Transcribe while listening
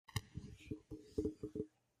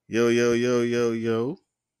Yo, yo, yo, yo, yo.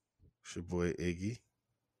 It's your boy Iggy.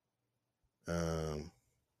 Um,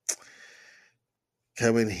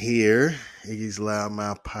 Coming here, Iggy's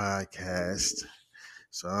Loudmouth Podcast.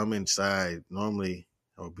 So I'm inside. Normally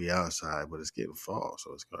I would be outside, but it's getting fall,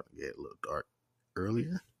 so it's going to get a little dark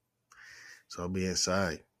earlier. So I'll be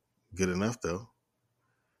inside. Good enough though.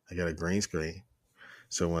 I got a green screen.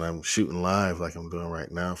 So when I'm shooting live like I'm doing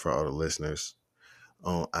right now for all the listeners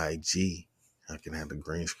on IG, I can have the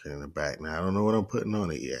green screen in the back. Now I don't know what I'm putting on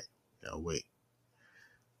it yet. I'll wait.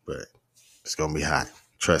 But it's gonna be hot.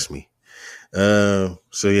 Trust me. So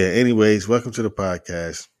yeah, anyways, welcome to the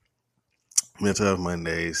podcast. Mental Health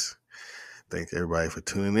Mondays. Thank everybody for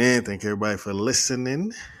tuning in. Thank everybody for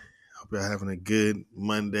listening. Hope y'all having a good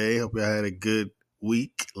Monday. Hope y'all had a good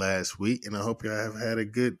week last week. And I hope y'all have had a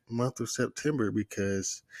good month of September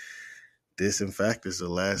because this, in fact, is the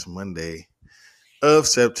last Monday of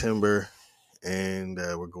September. And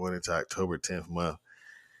we're going into October 10th month.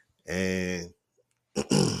 And,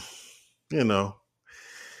 you know,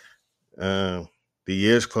 the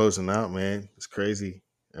year's closing out, man. It's crazy.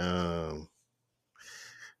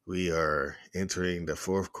 We are entering the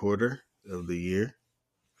fourth quarter of the year.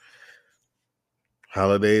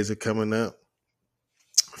 Holidays are coming up.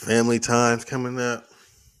 Family time's coming up.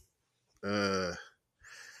 You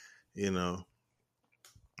know,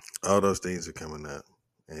 all those things are coming up.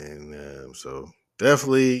 And so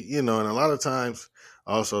definitely, and a lot of times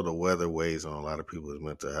also the weather weighs on a lot of people's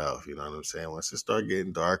mental health. You know what I'm saying? Once it start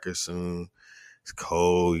getting darker soon, it's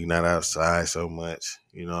cold, you're not outside so much.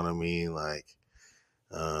 You know what I mean? Like,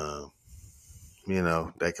 that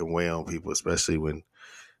can weigh on people, especially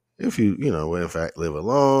if you in fact live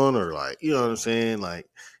alone or like, you know what I'm saying? Like,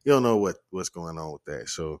 you don't know what's going on with that.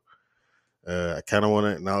 So I kind of want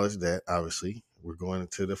to acknowledge that. Obviously, we're going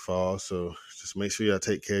into the fall. So just make sure y'all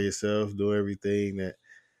take care of yourself, do everything that,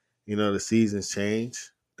 the seasons change.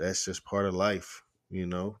 That's just part of life.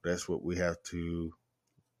 That's what we have to,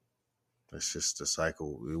 that's just the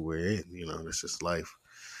cycle we're in. That's just life.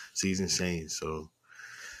 Seasons change. So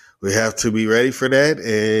we have to be ready for that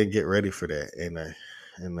and get ready for that.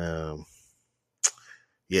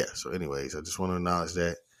 Yeah. So anyways, I just want to acknowledge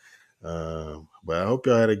that. But I hope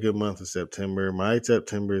y'all had a good month of September. My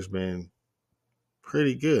September has been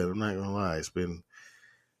pretty good. I'm not gonna lie. It's been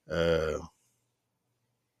good.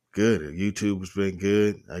 YouTube has been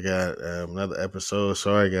good. I got another episode.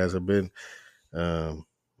 Sorry guys, I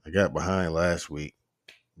got behind last week,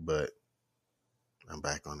 but I'm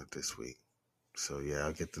back on it this week. So yeah,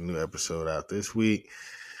 I'll get the new episode out this week.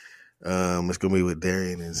 It's gonna be with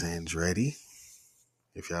Darian and Zandretti.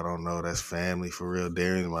 If y'all don't know, that's family for real.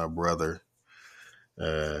 Darian is my brother.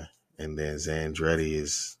 And then Zandretti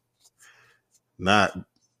is not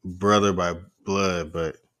brother by blood,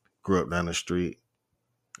 but grew up down the street.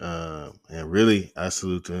 And really, I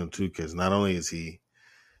salute to him too, because not only is he,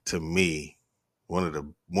 to me, one of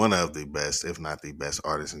the best, if not the best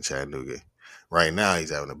artist in Chattanooga. Right now, he's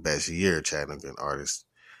having the best year Chattanooga artist,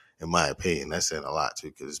 in my opinion. That's saying a lot too,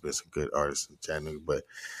 because there's been some good artists in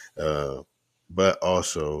Chattanooga, but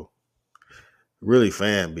also really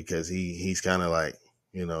fan because he's kind of like,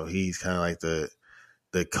 he's kind of like the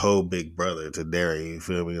co-big brother to Derry, you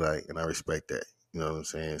feel me? Like, and I respect that. You know what I'm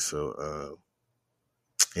saying? So,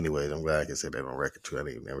 anyways, I'm glad I can say that on record too. I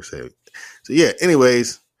didn't never say it. So yeah,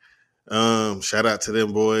 anyways, shout out to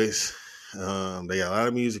them boys. They got a lot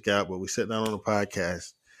of music out, but we sat down on the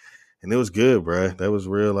podcast and it was good, bro. That was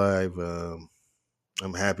real live.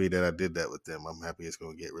 I'm happy that I did that with them. I'm happy it's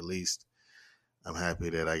going to get released. I'm happy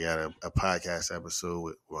that I got a podcast episode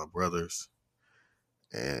with my brothers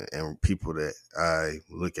and people that I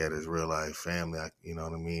look at as real life family. You know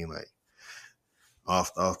what I mean? Like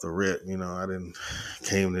off the rip, I didn't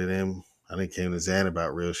came to them. I didn't came to Zan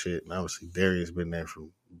about real shit. And obviously Darius been there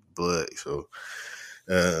from blood. So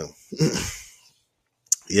uh,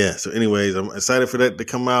 yeah. So anyways, I'm excited for that to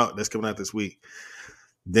come out. That's coming out this week.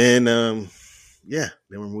 Then then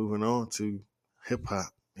we're moving on to hip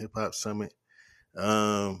hop summit.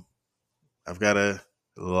 I've got a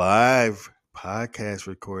live podcast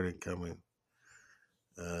recording coming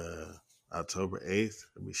October 8th.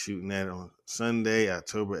 I'll be shooting that on Sunday,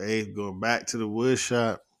 October 8th, going back to the wood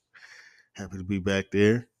shop. Happy to be back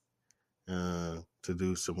there to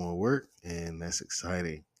do some more work, and that's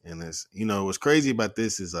exciting. And it's, what's crazy about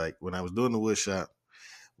this is like when I was doing the wood shop,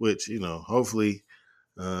 which, hopefully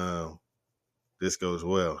this goes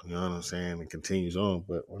well, you know what I'm saying, and continues on.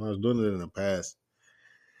 But when I was doing it in the past,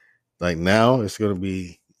 like now it's going to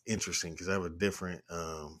be interesting because I have a different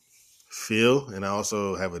feel and I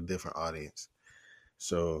also have a different audience.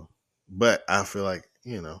 So, but I feel like,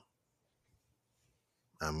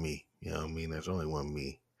 I'm me. You know what I mean? There's only one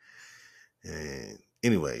me. And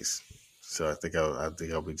anyways, so I think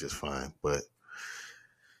I'll be just fine. But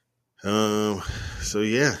um, so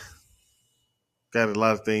yeah, got a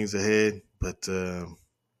lot of things ahead. But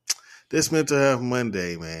this mental health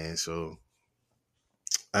Monday, man. So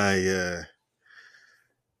I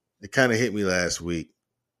it kind of hit me last week,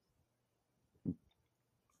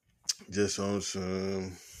 just on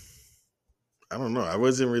some. I don't know. I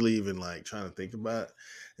wasn't really even like trying to think about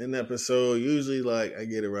an episode. Usually, like I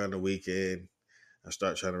get around the weekend, I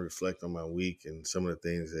start trying to reflect on my week and some of the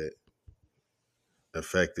things that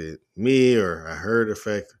affected me or I heard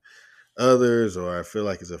affect others or I feel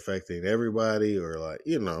like it's affecting everybody or like,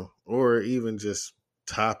 or even just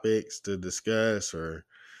topics to discuss or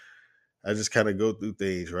I just kind of go through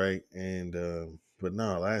things, right? And but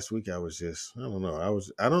no, last week I was just I don't know, I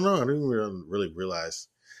didn't really realize.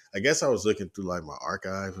 I guess I was looking through like my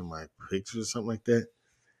archive and my pictures or something like that.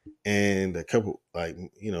 And a couple like,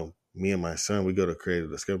 me and my son, we go to Creative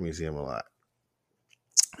Discovery Museum a lot.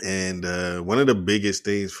 And one of the biggest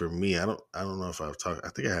things for me, I don't know if I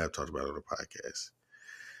think I have talked about it on the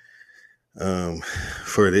podcast.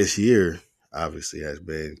 For this year, obviously has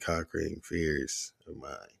been conquering fears of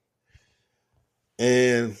mine.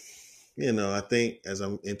 And, I think as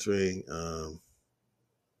I'm entering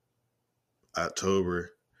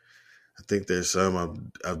October, I think there's some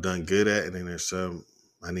I've done good at, and then there's some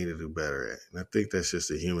I need to do better at. And I think that's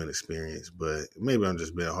just a human experience, but maybe I'm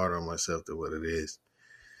just being harder on myself than what it is.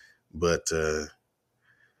 But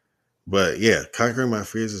yeah, conquering my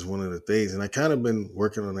fears is one of the things. And I kind of been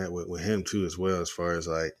working on that with him too, as well, as far as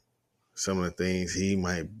like some of the things he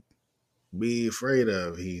might be afraid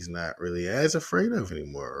of, he's not really as afraid of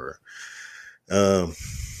anymore. Um,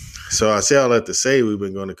 so I say all that to say we've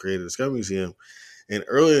been going to Creative Discovery Museum. And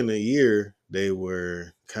earlier in the year, they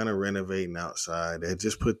were kind of renovating outside. They had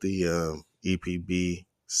just put the EPB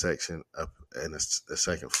section up in the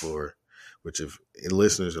second floor, which if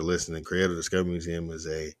listeners are listening, Creative Discovery Museum is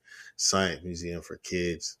a science museum for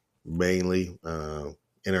kids, mainly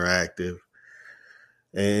interactive.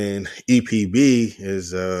 And EPB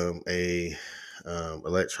is a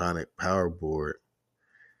electronic power board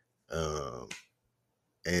um,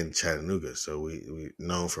 in Chattanooga. So we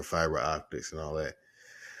known for fiber optics and all that.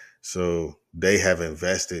 So they have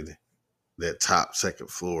invested that top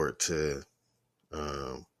second floor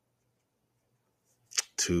um,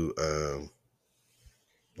 to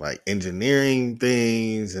like engineering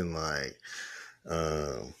things and like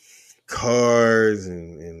um, cars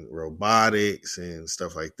and robotics and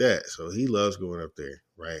stuff like that. So he loves going up there,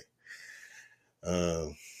 right?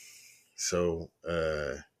 Um, so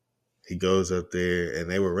he goes up there and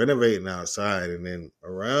they were renovating outside, and then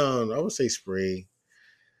around I would say spring,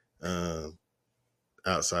 um,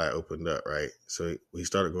 outside opened up, right? So we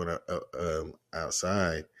started going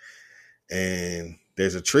outside, and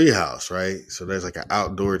there's a tree house, right? So there's like an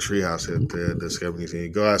outdoor tree house at the Discovery Museum. You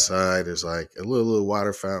go outside, there's like a little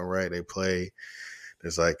water fountain, right? They play.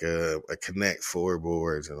 There's like a Connect Four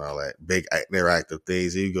boards and all that big interactive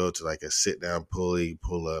things. You go to like a sit down pulley,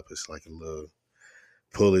 pull up. It's like a little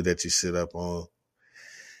pulley that you sit up on.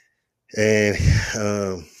 And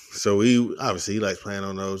so we obviously he likes playing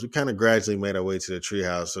on those. We kind of gradually made our way to the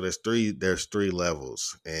treehouse. So there's three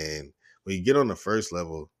levels. And when you get on the first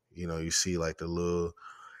level, you see like the little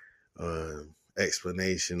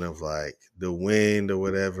explanation of like the wind or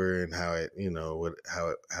whatever and how it,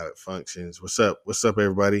 how it functions. What's up? What's up,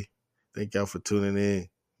 everybody? Thank y'all for tuning in.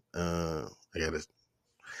 I gotta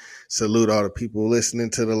salute all the people listening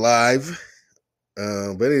to the live.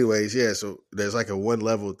 But anyways, yeah, so there's like a one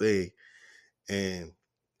level thing. And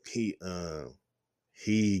he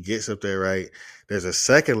gets up there, right? There's a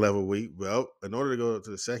second level. In order to go up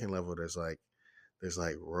to the second level, there's like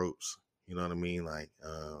ropes. You know what I mean? Like,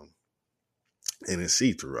 and it's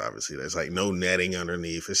see through. Obviously, there's like no netting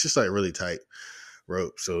underneath. It's just like really tight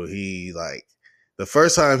rope. So he like the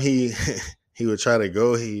first time he he would try to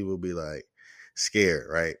go, he would be like scared,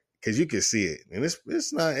 right? Because you can see it, and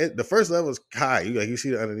it's not the first level is high. You see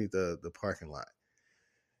it underneath the parking lot.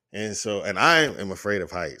 And I am afraid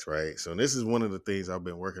of heights, right? So this is one of the things I've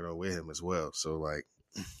been working on with him as well. So like,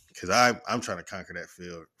 because I'm trying to conquer that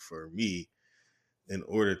field for me in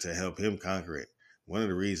order to help him conquer it. One of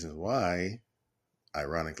the reasons why,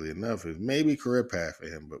 ironically enough, is maybe career path for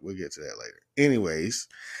him, but we'll get to that later. Anyways,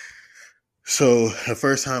 so the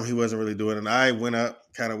first time he wasn't really doing it, and I went up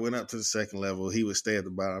to the second level. He would stay at the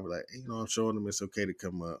bottom. I'd be like, I'm showing him it's okay to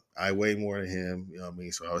come up. I weigh more than him, you know what I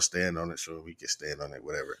mean? So I would stand on it so he could stand on it,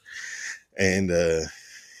 whatever. And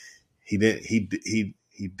he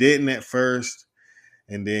didn't at first.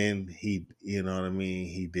 And then he, you know what I mean?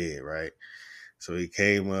 He did, right? So he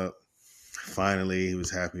came up. Finally, he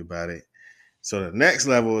was happy about it. So the next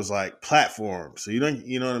level is like platforms. So you don't,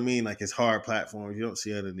 you know what I mean? Like it's hard platforms. You don't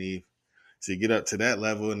see underneath. So you get up to that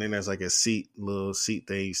level, and then there's like a little seat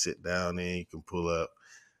thing. You sit down in, you can pull up,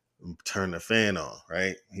 and turn the fan on.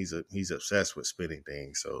 Right? He's obsessed with spinning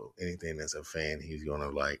things. So anything that's a fan, he's gonna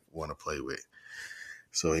like want to play with.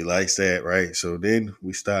 So he likes that, right? So then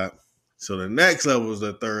we stop. So the next level is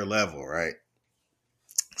the third level, right?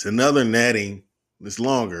 It's another netting. It's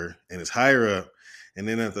longer and it's higher up. And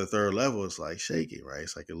then at the third level, it's like shaking, right?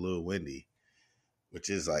 It's like a little windy, which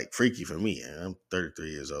is like freaky for me. And I'm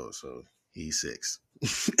 33 years old, so he's 6.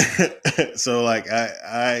 So like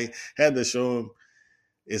I had to show him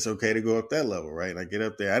it's okay to go up that level, right? And I get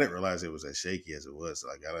up there. I didn't realize it was as shaky as it was. So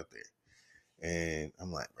I got up there. And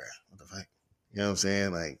I'm like, bro, what the fuck? You know what I'm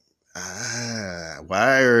saying? Like,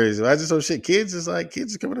 why is it so shit? Kids is like,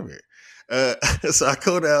 kids are coming up here. So I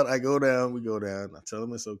go down, we go down. I tell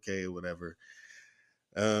them it's okay or whatever.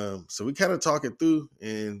 So we kind of talk it through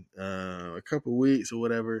in a couple weeks or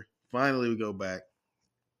whatever. Finally, we go back,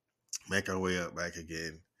 make our way up back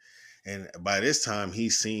again. And by this time,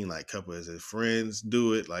 he's seen like a couple of his friends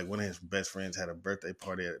do it. Like one of his best friends had a birthday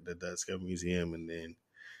party at the Dutch Museum, and then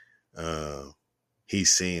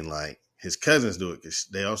he's seen like his cousins do it because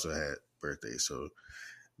they also had birthdays. So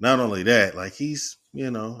not only that, like he's,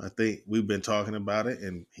 I think we've been talking about it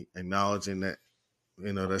and acknowledging that,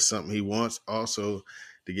 that's something he wants. Also,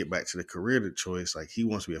 to get back to the career choice, like he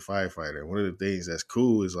wants to be a firefighter. One of the things that's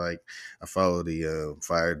cool is like I follow the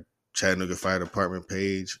Chattanooga Fire Department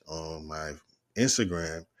page on my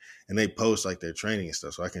Instagram, and they post like their training and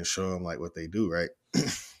stuff, so I can show them like what they do, right?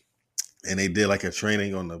 And they did like a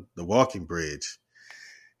training on the walking bridge.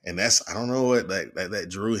 And I don't know what that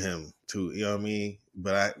drew him to, you know what I mean?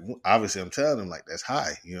 But I'm telling him like that's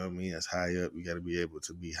high, you know what I mean? That's high up. You got to be able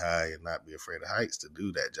to be high and not be afraid of heights to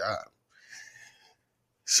do that job.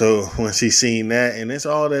 So once he's seen that, and it's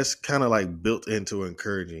all that's kind of like built into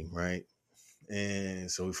encouraging, right? And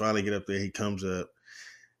so we finally get up there. He comes up,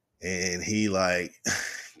 and he like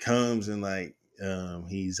comes and like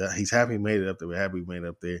he's happy he made it up there. We're happy we made it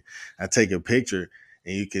up there. I take a picture,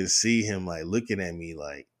 and you can see him like looking at me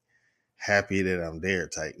like happy that I'm there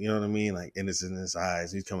type. You know what I mean? Like, and it's in his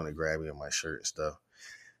eyes. He's coming to grab me on my shirt and stuff.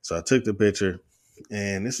 So I took the picture,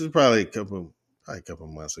 and this is probably a couple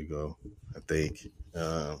months ago, I think.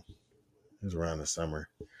 It was around the summer.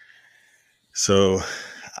 So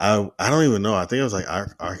I don't even know. I think it was like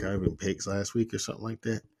archiving pics last week or something like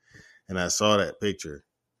that. And I saw that picture,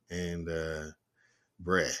 and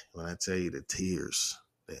bruh, when I tell you the tears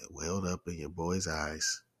that welled up in your boy's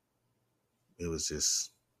eyes, it was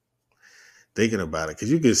just thinking about it,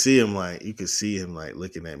 because you could see him like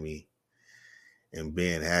looking at me and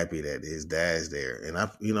being happy that his dad's there, and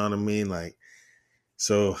you know what I mean, like.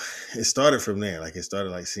 So it started from there. Like it started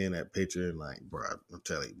like seeing that picture and like, bro, I'm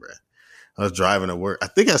telling you, bro, I was driving to work. I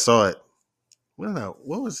think I saw it. What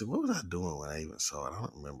was I doing when I even saw it? I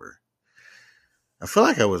don't remember. I feel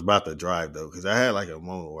like I was about to drive though, because I had like a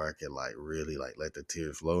moment where I could like really like let the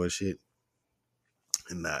tears flow and shit,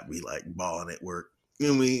 and not be like bawling at work. You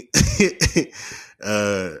know what I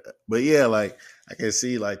mean? But yeah, like I can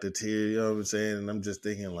see like the tears. You know what I'm saying? And I'm just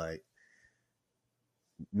thinking like,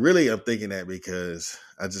 really, I'm thinking that because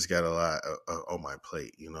I just got a lot on my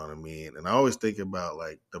plate. You know what I mean? And I always think about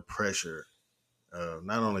like the pressure of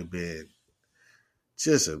not only being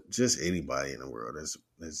just anybody in the world.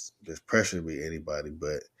 There's pressure to be anybody,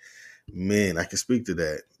 but men, I can speak to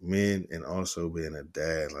that. Men, and also being a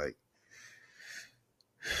dad, like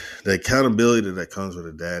the accountability that comes with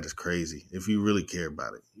a dad is crazy if you really care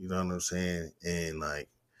about it. You know what I'm saying? And like,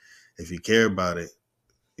 if you care about it,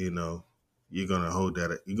 you know, you're gonna hold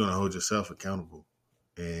yourself accountable.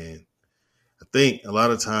 And I think a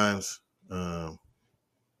lot of times,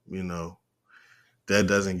 you know, that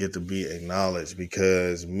doesn't get to be acknowledged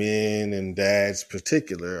because men and dads, in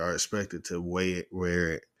particular, are expected to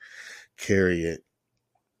wear it, carry it,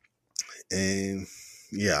 and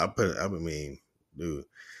yeah, dude,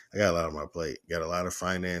 I got a lot on my plate. Got a lot of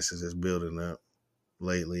finances that's building up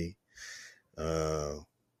lately. I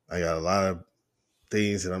got a lot of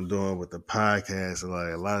things that I'm doing with the podcast,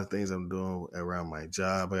 like a lot of things I'm doing around my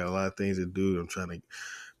job. I got a lot of things to do. I'm trying to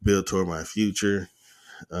build toward my future.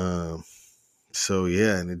 So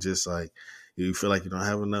yeah, and it just like you feel like you don't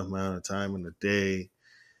have enough amount of time in the day.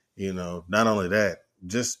 You know, not only that,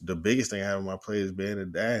 just the biggest thing I have on my plate is being a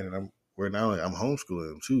dad, and I'm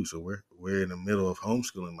homeschooling him too. So we're in the middle of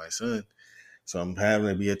homeschooling my son. So I'm having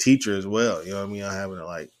to be a teacher as well. You know what I mean? I'm having to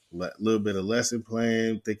like a little bit of lesson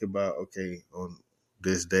plan, think about, okay, on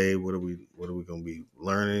this day? What are we going to be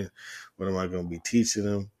learning? What am I going to be teaching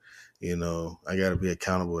them? I got to be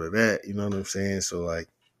accountable to that. You know what I'm saying? So like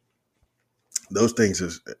those things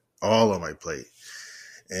is all on my plate,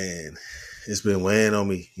 and it's been weighing on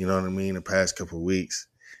me. You know what I mean? The past couple of weeks,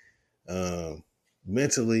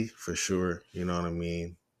 mentally for sure. You know what I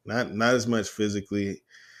mean? Not as much physically.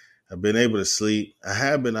 I've been able to sleep. I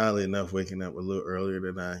have been, oddly enough, waking up a little earlier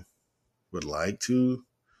than I would like to.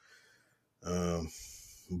 Um,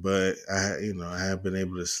 but I have been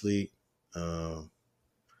able to sleep.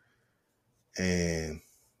 And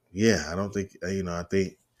yeah, I don't think, I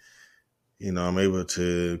think, I'm able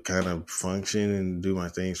to kind of function and do my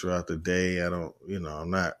things throughout the day. I don't, I'm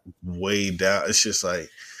not weighed down. It's just like,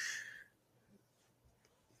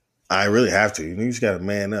 I really have to. You just got to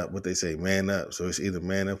man up. What they say, man up. So it's either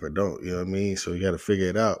man up or don't. You know what I mean? So you got to figure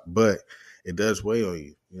it out. But it does weigh on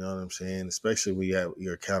you. You know what I'm saying? Especially when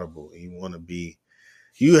you're accountable and you want to be.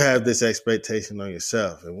 You have this expectation on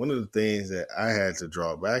yourself. And one of the things that I had to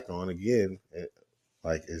draw back on again,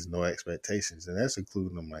 is no expectations, and that's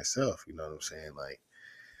including on myself. You know what I'm saying? Like,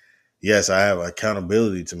 yes, I have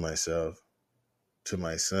accountability to myself, to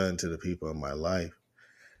my son, to the people in my life,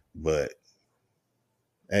 but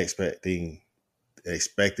expecting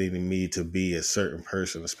me to be a certain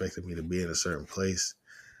person, expecting me to be in a certain place,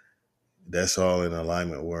 that's all in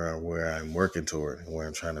alignment where I'm working toward and where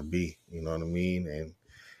I'm trying to be. You know what I mean? And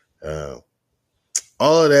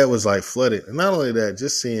all of that was like flooded. And not only that,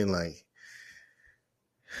 just seeing like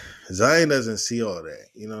Zion doesn't see all that.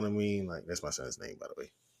 You know what I mean? Like, that's my son's name, by the way.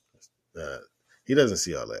 He doesn't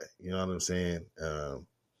see all that. You know what I'm saying?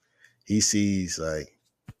 He sees like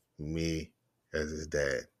me as his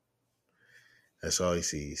dad. That's all he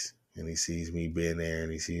sees. And he sees me being there,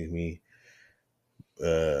 and he sees me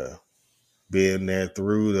being there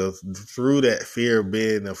through that fear of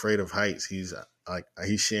being afraid of heights. He's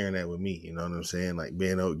sharing that with me. You know what I'm saying? Like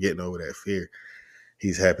getting over that fear.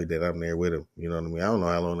 He's happy that I'm there with him. You know what I mean? I don't know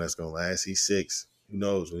how long that's gonna last. He's 6. Who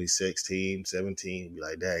knows? When he's 16, 17, he'll be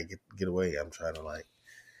like, Dad, get away. I'm trying to like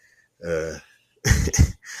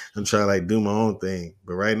I'm trying to like do my own thing.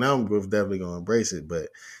 But right now we're definitely gonna embrace it. But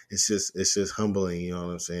it's just humbling, you know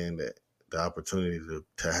what I'm saying, that the opportunity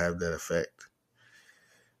to have that effect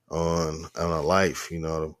on a life, and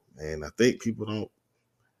I think people don't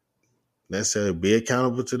necessarily be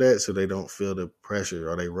accountable to that, so they don't feel the pressure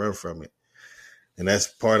or they run from it. And that's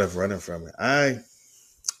part of running from it. I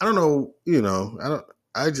don't know, I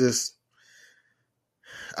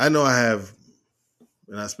know I have,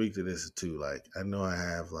 and I speak to this too, like, I know I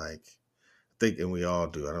have, like, I think, and we all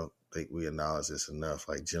do, I don't think we acknowledge this enough,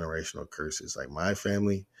 like generational curses. Like, my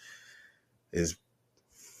family is,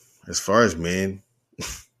 as far as men,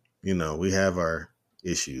 we have our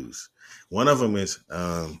issues. One of them is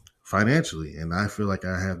financially, and I feel like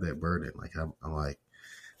I have that burden. Like, I'm like,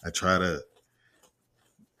 I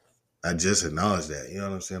just acknowledge that. You know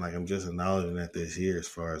what I'm saying? Like, I'm just acknowledging that this year, as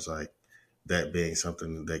far as like that being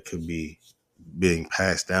something that could be being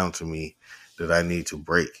passed down to me that I need to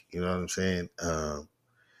break. You know what I'm saying?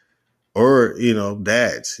 Or,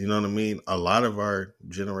 dads, you know what I mean? A lot of our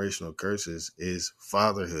generational curses is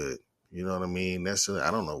fatherhood. You know what I mean? I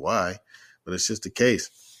don't know why, but it's just the case.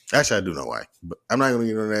 Actually, I do know why, but I'm not going to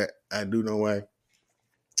get into that. I do know why,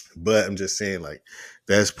 but I'm just saying, like,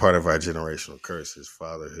 that's part of our generational curse is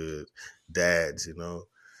fatherhood, dads,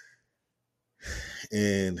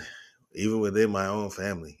 and even within my own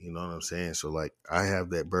family, you know what I'm saying? So, like, I have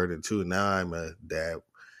that burden too. Now I'm a dad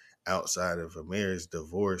outside of a marriage,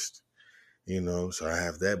 divorced, so I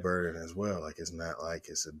have that burden as well. Like, it's not like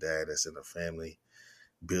it's a dad that's in a family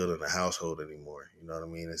building a household anymore. You know what I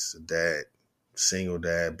mean? It's a single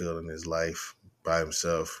dad building his life by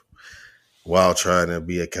himself while trying to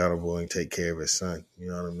be accountable and take care of his son. You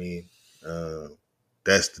know what I mean?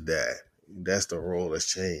 That's the dad. That's the role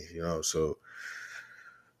that's changed, so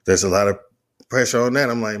there's a lot of pressure on that.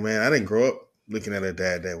 I'm like, man, I didn't grow up looking at a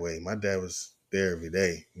dad that way. My dad was there every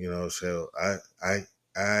day, so I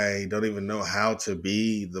don't even know how to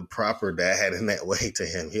be the proper dad in that way to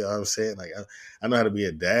him. You know what I'm saying? Like, I know how to be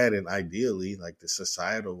a dad, and ideally, like, the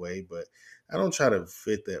societal way, but I don't try to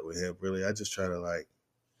fit that with him, really. I just try to, like,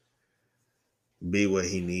 be what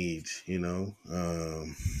he needs,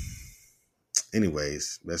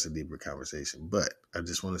 anyways, that's a deeper conversation. But I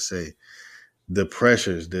just want to say the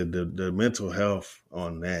pressures, the mental health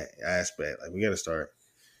on that aspect, like, we got to start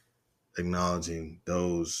acknowledging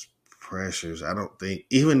those pressures. I don't think,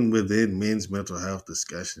 even within men's mental health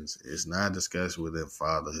discussions, it's not discussed within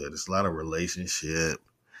fatherhood. It's a lot of relationship.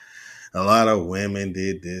 A lot of women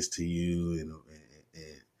did this to you,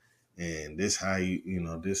 and this how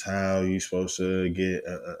this how you supposed to get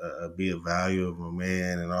be a value of a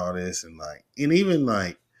man and all this, and like, and even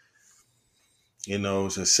like,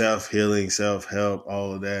 it's a self healing, self help,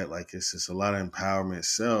 all of that. Like, it's just a lot of empowerment,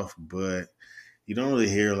 self, but you don't really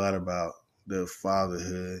hear a lot about the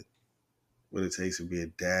fatherhood, what it takes to be a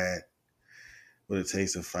dad, what it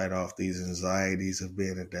takes to fight off these anxieties of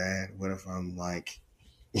being a dad. What if I'm like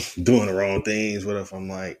doing the wrong things? What if I'm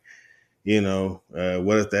like,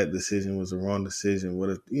 what if that decision was the wrong decision? What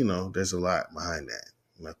if, there's a lot behind that.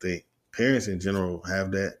 And I think parents in general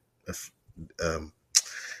um,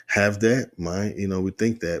 have that mind, we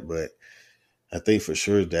think that, but I think for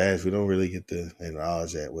sure dads, we don't really get to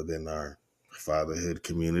acknowledge that within our fatherhood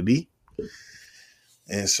community.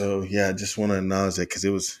 And so, yeah, I just want to acknowledge that because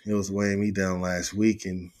it was weighing me down last week.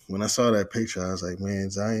 And when I saw that picture, I was like,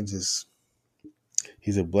 man, Zion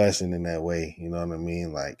he's a blessing in that way. You know what I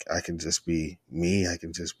mean? Like, I can just be me. I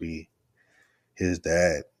can just be his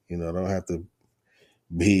dad. I don't have to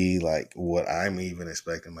be like what I'm even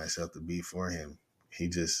expecting myself to be for him.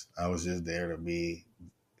 I was just there to be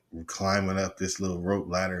climbing up this little rope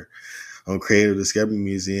ladder on Creative Discovery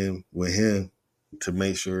Museum with him to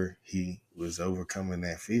make sure he was overcoming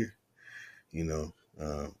that fear.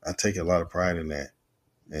 I take a lot of pride in that.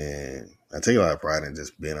 And I take a lot of pride in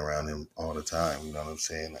just being around him all the time. You know what I'm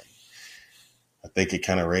saying? Like, I think it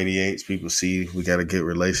kind of radiates. People see we got a good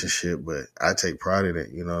relationship, but I take pride in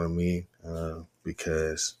it. You know what I mean?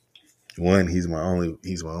 Because one, he's my only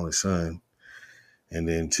son, and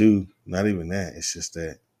then two, not even that. It's just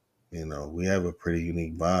that we have a pretty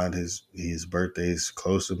unique bond. His birthday is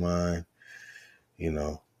close to mine.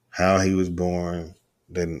 How he was born,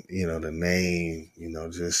 then the name.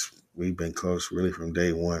 Just we've been close really from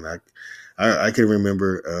day one. I can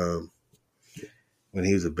remember. When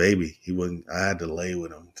he was a baby, I had to lay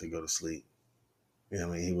with him to go to sleep. I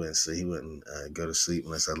mean, he wouldn't go to sleep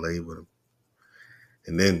unless I laid with him.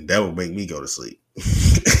 And then that would make me go to sleep.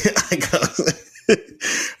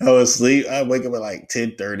 I would sleep. I'd wake up at like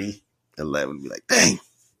 10:30, 11, and be like, dang.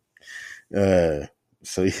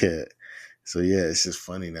 So yeah. It's just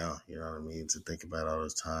funny now, you know what I mean, to think about all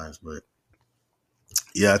those times. But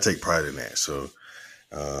yeah, I take pride in that. So,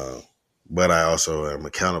 but I also am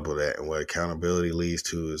accountable to that. And what accountability leads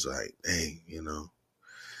to is like, dang,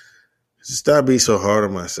 just stop being so hard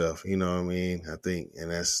on myself. You know what I mean? I think,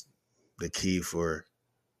 and that's the key for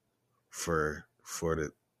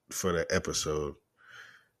the episode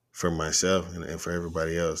for myself and for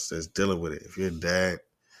everybody else that's dealing with it. If you're a dad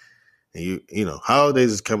and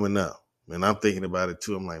holidays is coming up, and I'm thinking about it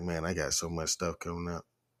too. I'm like, man, I got so much stuff coming up,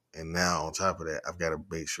 and now on top of that, I've got to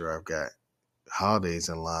make sure I've got holidays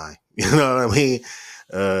in line. You know what I mean?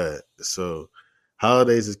 So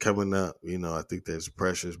holidays is coming up. I think there's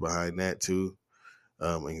pressures behind that too.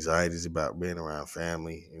 Anxieties about being around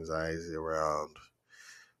family, anxieties around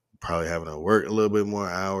probably having to work a little bit more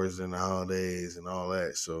hours in the holidays and all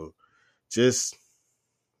that. So just,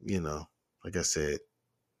 like I said,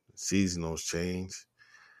 seasonals change.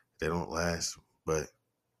 They don't last, but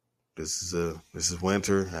this is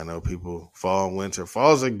winter. I know people fall and winter.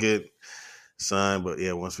 Fall's a good sign, but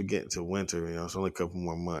yeah, once we get into winter, it's only a couple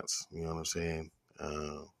more months. You know what I'm saying?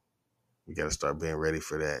 We got to start being ready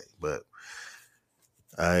for that. But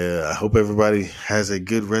I hope everybody has a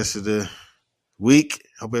good rest of the week.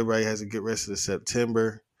 Hope everybody has a good rest of the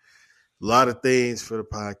September. A lot of things for the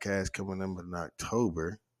podcast coming up in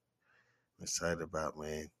October. I'm excited about,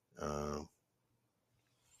 man.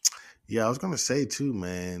 Yeah, I was going to say too,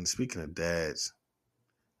 man, speaking of dads,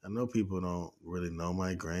 I know people don't really know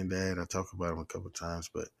my granddad. I talk about him a couple of times,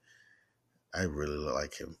 but I really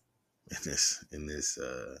like him in this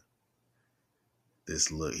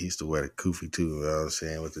look. He used to wear the kufi too, you know what I'm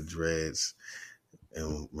saying, with the dreads.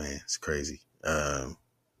 And man, it's crazy.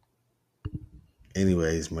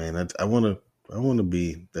 Anyways, man, I want to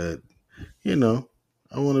be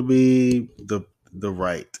I want to be the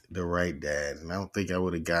right dad, and I don't think I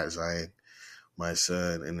would have got Zion, my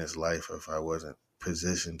son, in his life if I wasn't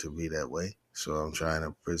positioned to be that way. So I'm trying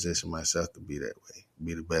to position myself to be that way,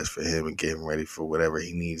 be the best for him, and get him ready for whatever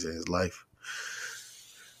he needs in his life.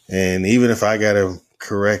 And even if I gotta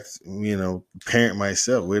parent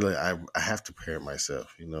myself, really, I have to parent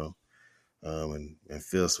myself, and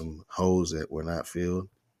fill some holes that were not filled,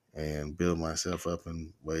 and build myself up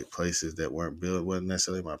in places that weren't built. It wasn't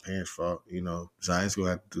necessarily my parents' fault. Zion's gonna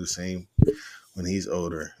have to do the same when he's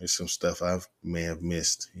older. There's some stuff I may have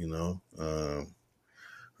missed, or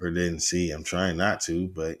didn't see. I'm trying not to,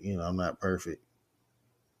 but I'm not perfect.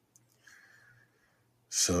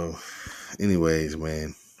 So, anyways,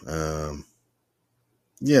 man,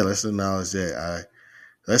 yeah, let's acknowledge that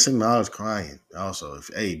Let's acknowledge crying. Also,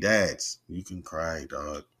 hey, dads, you can cry,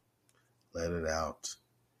 dog. Let it out.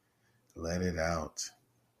 Let it out.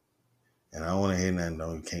 And I don't want to hear nothing.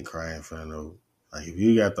 No, you can't cry in front of no. Like if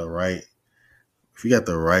you got the right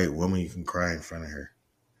woman, you can cry in front of her.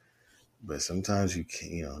 But sometimes you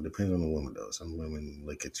can't. It depends on the woman though. Some women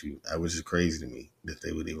look at you. I was just crazy to me that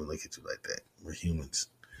they would even look at you like that. We're humans.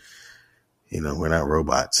 We're not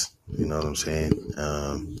robots. You know what I'm saying?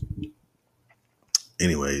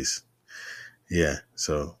 Anyways, yeah.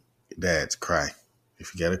 So, dads, cry.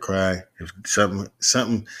 If you gotta cry, if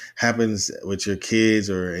something happens with your kids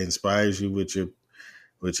or inspires you with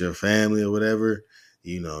your family or whatever,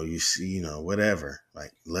 you see, whatever.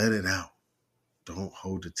 Like, let it out. Don't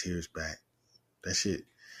hold the tears back. That shit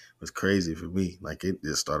was crazy for me. Like, it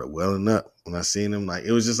just started welling up when I seen him. Like,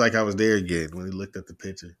 it was just like I was there again when he looked at the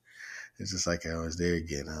picture. It's just like I was there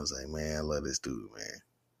again. I was like, man, I love this dude, man.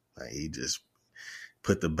 Like, he just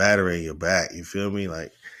put the battery in your back. You feel me?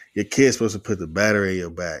 Like, your kid's supposed to put the battery in your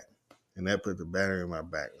back. And that put the battery in my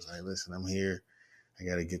back. It was like, listen, I'm here. I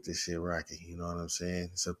got to get this shit rocking. You know what I'm saying?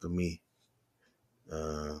 It's up to me.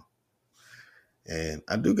 And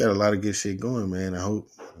I do got a lot of good shit going, man. I hope,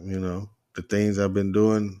 the things I've been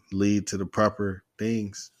doing lead to the proper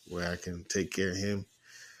things where I can take care of him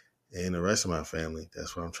and the rest of my family.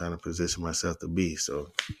 That's what I'm trying to position myself to be.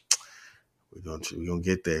 So we're gonna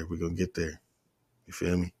get there. We're gonna get there. You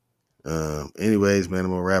feel me? Anyways, man,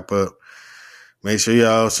 I'm gonna wrap up. Make sure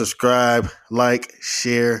y'all subscribe, like,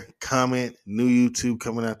 share, comment. New YouTube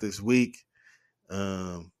coming out this week.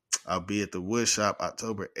 I'll be at the Wood Shop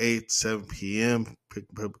October 8th, 7 p.m. We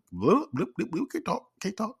can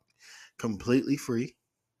talk. Completely free.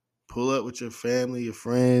 Pull up with your family, your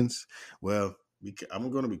friends. Well,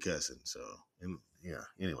 I'm going to be cussing. So,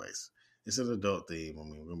 anyways. It's an adult theme. I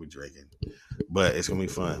mean, we're going to be drinking. But it's going to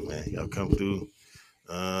be fun, man. Y'all come through.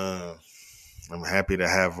 I'm happy to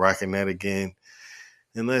have Rockin' That again.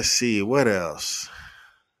 And let's see, what else?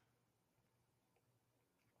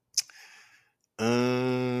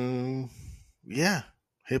 Yeah.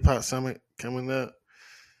 Hip Hop Summit coming up.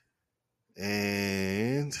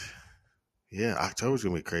 And yeah, October's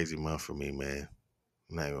gonna be a crazy month for me, man.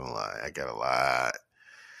 I'm not gonna lie. I got a lot.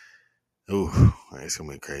 Ooh, it's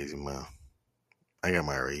gonna be a crazy month. I got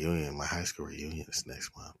my reunion, my high school reunion this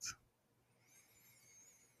next month.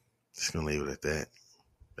 Just gonna leave it at that.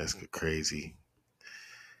 That's crazy.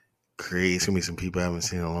 Crazy. It's gonna be some people I haven't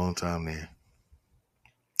seen in a long time there.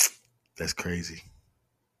 That's crazy.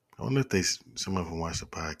 I wonder if some of them watch the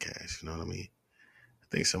podcast. You know what I mean? I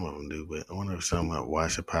think some of them do, but I wonder if some of them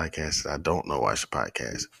watch the podcast. I don't know watch the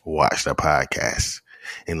podcast. Watch the podcast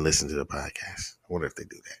and listen to the podcast. I wonder if they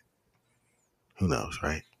do that. Who knows,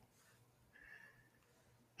 right?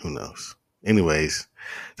 Who knows? Anyways,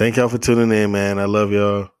 thank y'all for tuning in, man. I love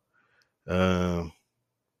y'all.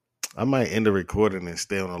 I might end the recording and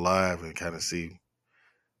stay on the live and kind of see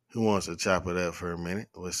who wants to chop it up for a minute.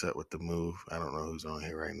 What's up with the move? I don't know who's on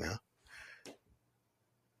here right now.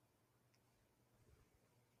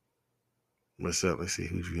 What's up? Let's see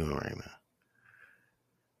who's viewing right now.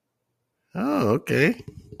 Oh, okay.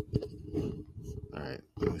 All right,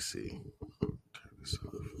 let me see. Turn this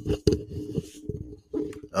off.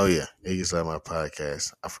 Oh, yeah. Eagles Like My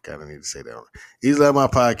Podcast. I forgot I need to say that one. Eagles Like My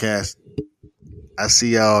Podcast. I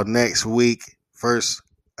see y'all next week.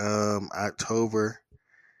 October.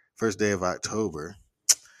 First day of October.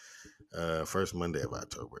 First Monday of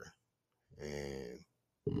October. And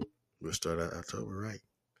we'll start out October right.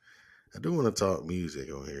 I do want to talk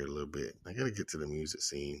music on here a little bit. I got to get to the music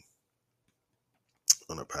scene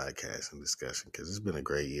on a podcast and discussion because it's been a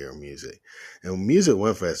great year of music. And Music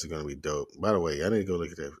One Fest is going to be dope. By the way, I need to go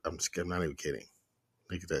look at that. I'm not even kidding.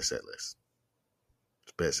 Look at that set list.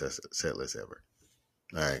 It's the best set list ever.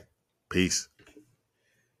 All right. Peace.